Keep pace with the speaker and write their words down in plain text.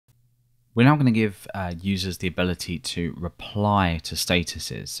We're now going to give users the ability to reply to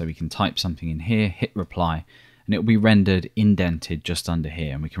statuses. So we can type something in here, hit reply, and it will be rendered indented just under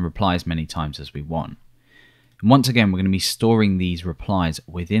here, and we can reply as many times as we want. And once again, we're going to be storing these replies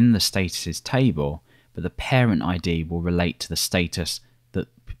within the statuses table, but the parent ID will relate to the status that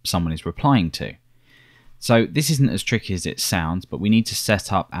someone is replying to. So this isn't as tricky as it sounds, but we need to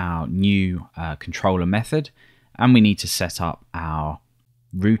set up our new controller method, and we need to set up our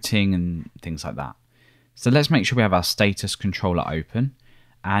routing and things like that. So let's make sure we have our status controller open,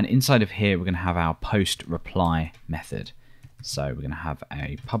 and inside of here we're going to have our post reply method. So we're going to have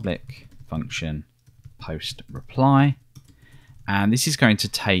a public function post reply, and this is going to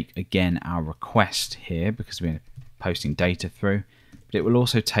take again our request here because we're posting data through, but it will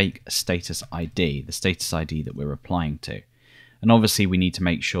also take a status ID, the status ID that we're replying to. And obviously we need to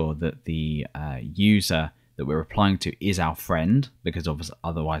make sure that the user that we're replying to is our friend, because obviously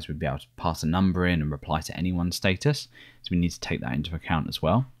otherwise we'd be able to pass a number in and reply to anyone's status. So we need to take that into account as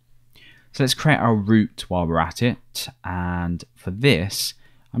well. So let's create our route while we're at it. And for this,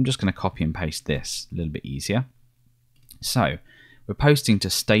 I'm just going to copy and paste this a little bit easier. So we're posting to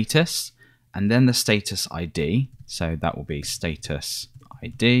status and then the status ID. So that will be status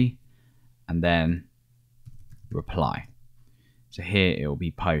ID and then reply. So here it will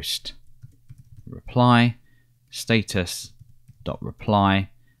be post reply status.reply,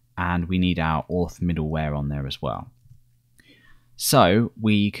 and we need our auth middleware on there as well. So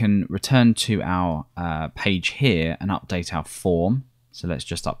we can return to our page here and update our form. So let's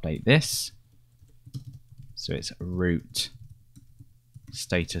just update this. So it's route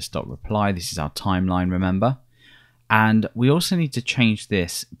status.reply. This is our timeline, remember. And we also need to change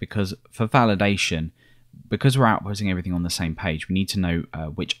this because for validation, because we're outputting everything on the same page, we need to know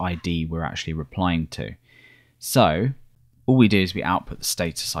which ID we're actually replying to. So all we do is we output the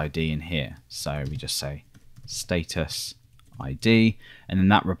status ID in here. So we just say status ID, and then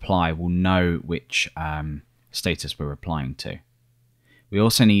that reply will know which status we're replying to. We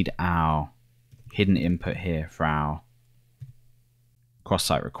also need our hidden input here for our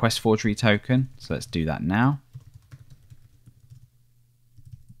cross-site request forgery token. So let's do that now.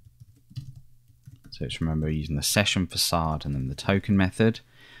 So just remember using the session facade and then the token method.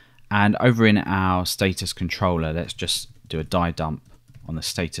 And over in our status controller, let's just do a die dump on the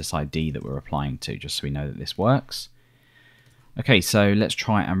status ID that we're replying to, just so we know that this works. Okay, so let's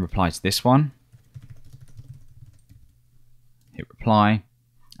try and reply to this one. Hit reply,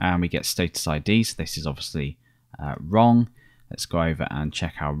 and we get status ID. So this is obviously wrong. Let's go over and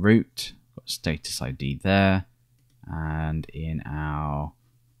check our route. Got status ID there, and in our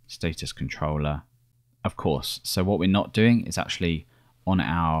status controller, of course. So what we're not doing is actually on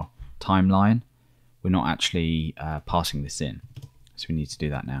our timeline, we're not actually passing this in. So we need to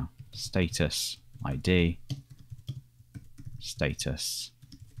do that now. Status ID, status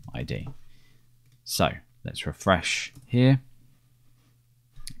ID. So let's refresh here.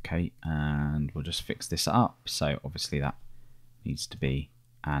 Okay, and we'll just fix this up. So obviously that needs to be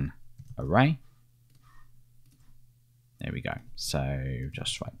an array. There we go. So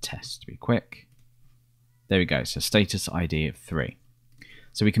just write test to be quick. There we go. So status ID of 3.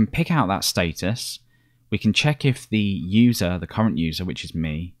 So we can pick out that status. We can check if the user, the current user, which is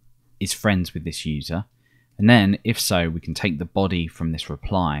me, is friends with this user. And then if so, we can take the body from this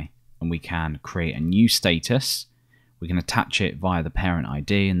reply and we can create a new status. We can attach it via the parent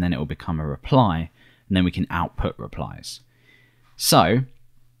ID, and then it will become a reply, and then we can output replies. So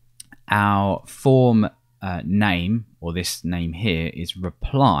our form name, or this name here, is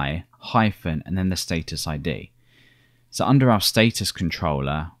reply hyphen and then the status ID. So under our status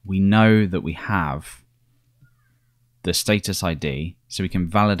controller, we know that we have the status ID, so we can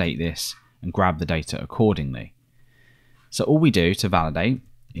validate this and grab the data accordingly. So all we do to validate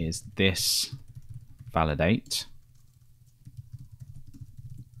is this validate.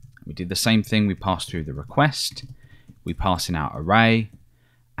 We do the same thing, we pass through the request, we pass in our array,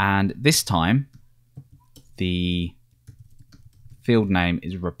 and this time the field name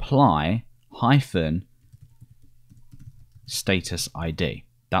is reply hyphen status ID.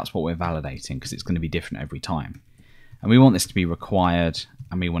 That's what we're validating because it's going to be different every time. And we want this to be required,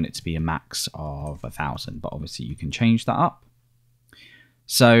 and we want it to be a max of 1,000, but obviously you can change that up.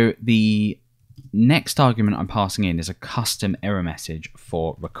 So the next argument I'm passing in is a custom error message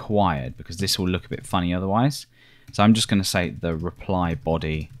for required, because this will look a bit funny otherwise. So I'm just going to say the reply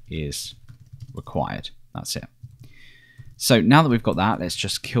body is required. That's it. So now that we've got that, let's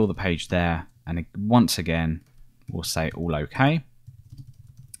just kill the page there. And once again, we'll say all okay.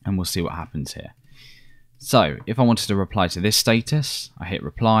 And we'll see what happens here. So if I wanted to reply to this status, I hit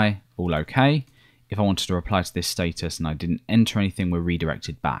reply, all okay. If I wanted to reply to this status and I didn't enter anything, we're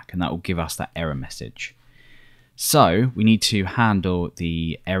redirected back, and that will give us that error message. So we need to handle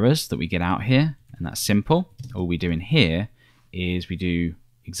the errors that we get out here, and that's simple. All we do in here is we do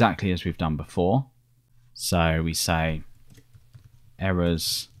exactly as we've done before. So we say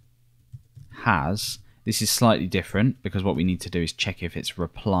errors has. This is slightly different because what we need to do is check if it's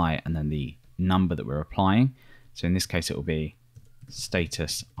reply and then the number that we're applying. So in this case it will be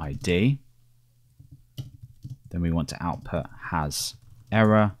status ID. Then we want to output has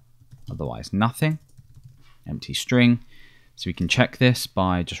error, otherwise nothing, empty string. So we can check this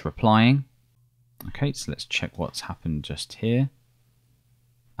by just replying. Okay, so let's check what's happened just here.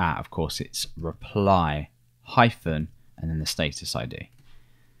 Of course it's reply hyphen and then the status ID.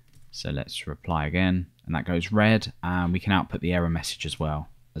 So let's reply again, and that goes red, and we can output the error message as well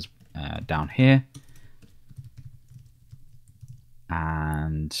as down here.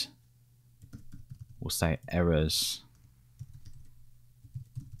 And we'll say errors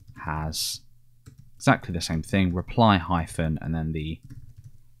has exactly the same thing, reply hyphen and then the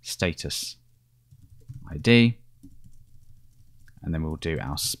status ID, and then we'll do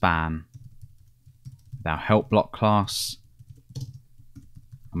our span with our help block class,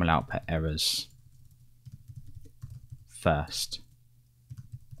 and we'll output errors first,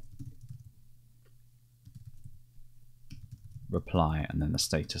 reply and then the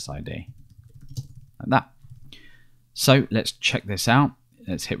status ID, like that. So let's check this out.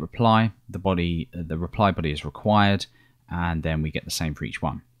 Let's hit reply. The reply body is required, and then we get the same for each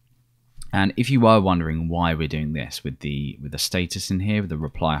one. And if you are wondering why we're doing this with the status in here with the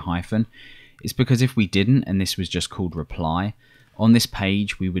reply hyphen, it's because if we didn't and this was just called reply, on this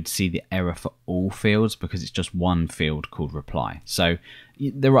page we would see the error for all fields because it's just one field called reply. So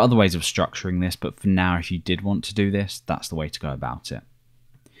there are other ways of structuring this, but for now, if you did want to do this, that's the way to go about it.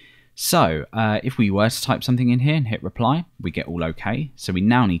 So if we were to type something in here and hit reply, we get all okay. So we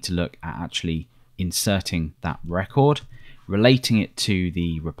now need to look at actually inserting that record, relating it to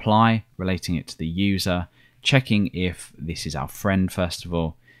the reply, relating it to the user, checking if this is our friend first of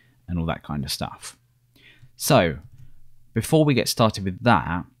all, and all that kind of stuff. So before we get started with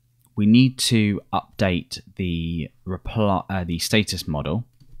that, we need to update the status model,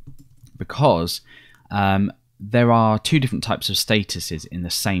 because there are two different types of statuses in the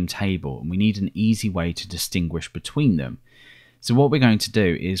same table, and we need an easy way to distinguish between them. So what we're going to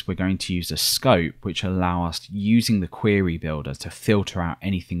do is we're going to use a scope which allow us, using the query builder, to filter out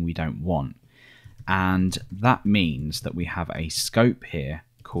anything we don't want. And that means that we have a scope here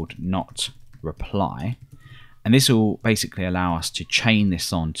called not reply. And this will basically allow us to chain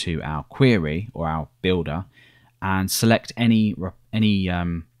this on to our query or our builder and select any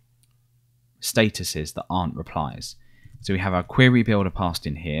statuses that aren't replies. So we have our query builder passed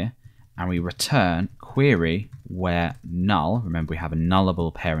in here, and we return query where null. Remember, we have a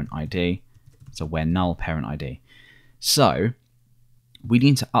nullable parent ID, so where null parent ID. So we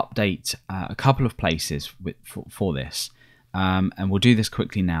need to update a couple of places for this, and we'll do this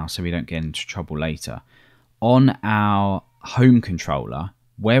quickly now so we don't get into trouble later. On our home controller,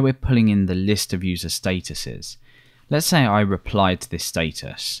 where we're pulling in the list of user statuses, let's say I replied to this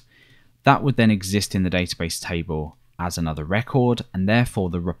status. That would then exist in the database table as another record, and therefore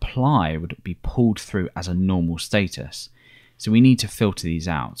the reply would be pulled through as a normal status. So we need to filter these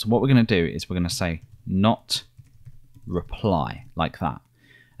out. So what we're going to do is we're going to say not reply, like that.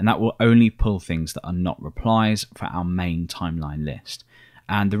 And that will only pull things that are not replies for our main timeline list.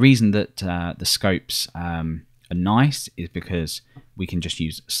 And the reason that the scopes are nice is because we can just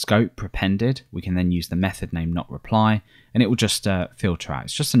use scope prepended. We can then use the method name not reply, and it will just filter out.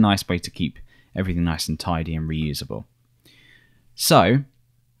 It's just a nice way to keep everything nice and tidy and reusable. So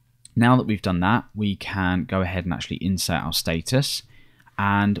now that we've done that, we can go ahead and actually insert our status,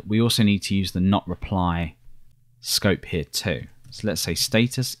 and we also need to use the not reply scope here too. So let's say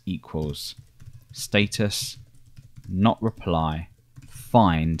status equals status not reply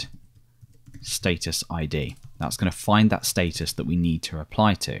find status ID. That's going to find that status that we need to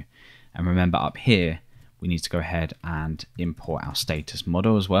reply to. And remember, up here we need to go ahead and import our status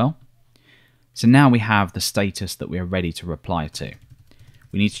model as well. So now we have the status that we are ready to reply to.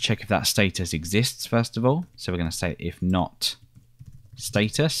 We need to check if that status exists first of all. So we're going to say if not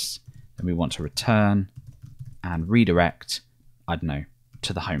status, then we want to return and redirect, I don't know,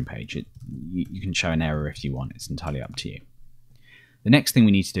 to the home page. You can show an error if you want. It's entirely up to you. The next thing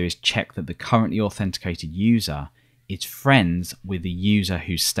we need to do is check that the currently authenticated user is friends with the user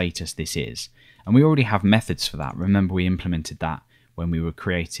whose status this is. And we already have methods for that. Remember, we implemented that when we were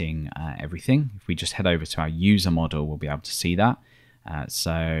creating everything. If we just head over to our user model, we'll be able to see that.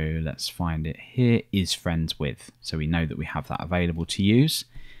 So let's find it here, is friends with. So we know that we have that available to use.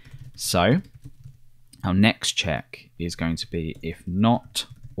 So our next check is going to be if not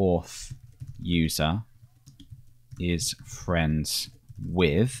auth user is friends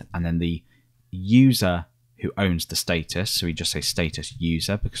with, and then the user who owns the status. So we just say status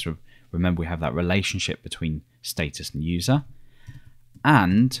user, because remember we have that relationship between status and user.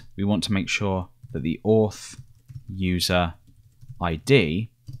 And we want to make sure that the auth user ID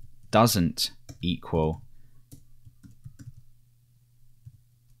doesn't equal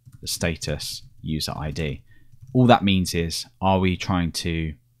the status user ID. All that means is, are we trying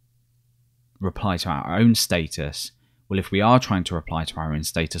to reply to our own status? Well, if we are trying to reply to our own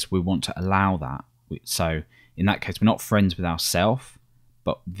status, we want to allow that. So in that case, we're not friends with ourselves,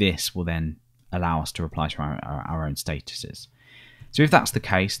 but this will then allow us to reply to our own statuses. So if that's the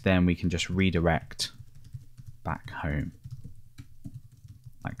case, then we can just redirect back home,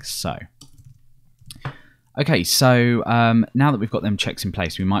 like so. Okay, so now that we've got them checks in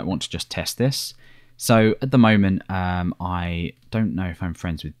place, we might want to just test this. So at the moment, I don't know if I'm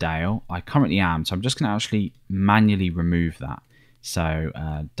friends with Dale. I currently am, so I'm just going to actually manually remove that. So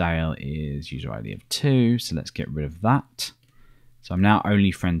Dale is user ID of 2, so let's get rid of that. So I'm now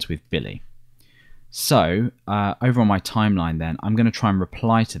only friends with Billy. So over on my timeline then, I'm going to try and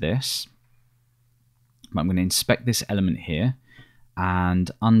reply to this. I'm going to inspect this element here, and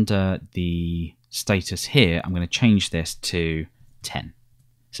under the status here, I'm going to change this to 10.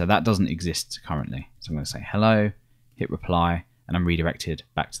 So that doesn't exist currently. So I'm going to say hello, hit reply, and I'm redirected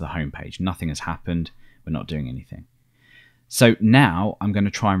back to the home page. Nothing has happened. We're not doing anything. So now I'm going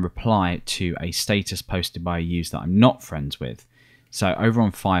to try and reply to a status posted by a user that I'm not friends with. So over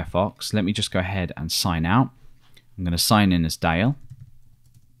on Firefox, let me just go ahead and sign out. I'm going to sign in as Dale.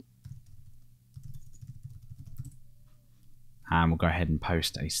 And we'll go ahead and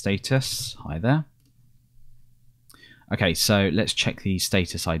post a status. Hi there. Okay, so let's check the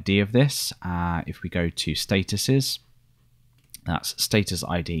status ID of this. If we go to statuses, that's status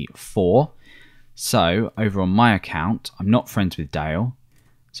ID 4. So over on my account, I'm not friends with Dale.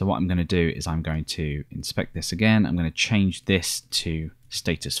 So what I'm going to do is I'm going to inspect this again. I'm going to change this to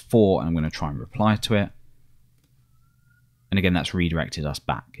status 4, and I'm going to try and reply to it. And again, that's redirected us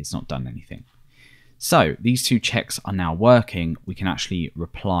back. It's not done anything. So these two checks are now working. We can actually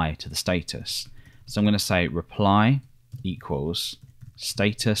reply to the status. So I'm going to say reply equals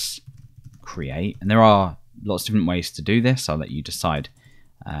status create. And there are lots of different ways to do this. I'll let you decide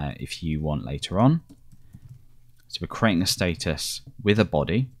if you want later on. So we're creating a status with a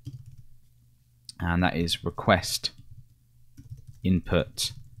body, and that is request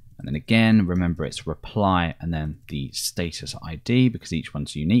input, and then again, remember it's reply and then the status ID, because each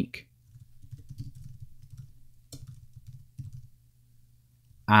one's unique.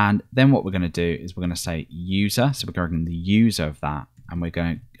 And then what we're going to do is we're going to say user, so we're going the user of that, and we're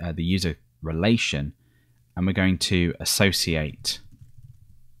going the user relation, and we're going to associate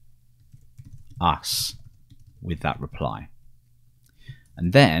us with that reply.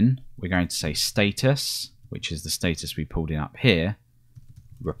 And then we're going to say status, which is the status we pulled in up here,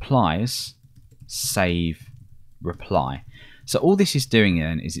 replies, save reply. So all this is doing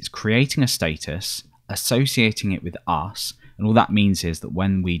then is it's creating a status, associating it with us, and all that means is that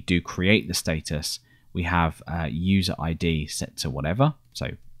when we do create the status, we have user ID set to whatever. So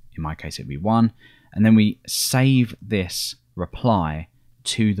in my case, it'd be 1, and then we save this reply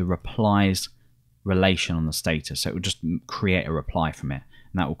to the replies relation on the status. So it will just create a reply from it,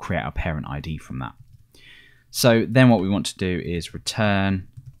 and that will create our parent ID from that. So then what we want to do is return,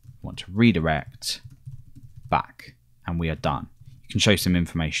 we want to redirect back, and we are done. You can show some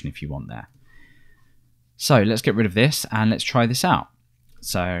information if you want there. So let's get rid of this and let's try this out.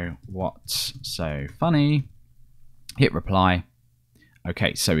 So what's so funny? Hit reply.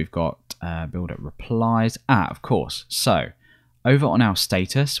 Okay, so we've got build up replies. Of course. So over on our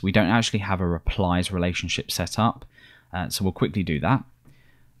status, we don't actually have a replies relationship set up. So we'll quickly do that.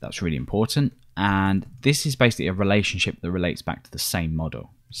 That's really important. And this is basically a relationship that relates back to the same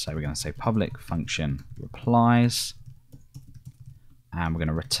model. So we're going to say public function replies, and we're going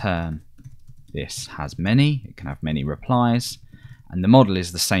to return this has many. It can have many replies. And the model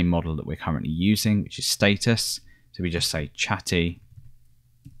is the same model that we're currently using, which is status. So we just say chatty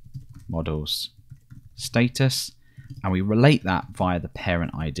models status, and we relate that via the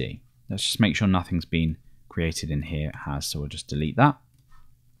parent ID. Let's just make sure nothing's been created in here. It has, so we'll just delete that.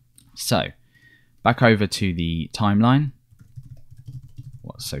 So back over to the timeline.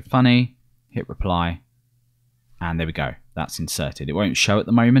 What's so funny? Hit reply, and there we go. that's inserted. It won't show at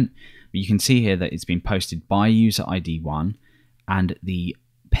the moment, but you can see here that it's been posted by user ID 1, and the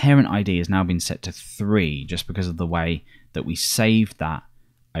parent ID has now been set to 3 just because of the way that we saved that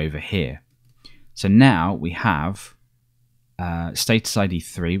over here. So now we have status ID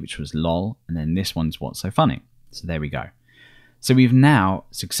 3, which was lol, and then this one's what's so funny. So there we go. So we've now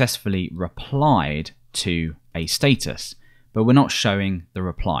successfully replied to a status, but we're not showing the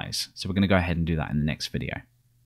replies. So we're going to go ahead and do that in the next video.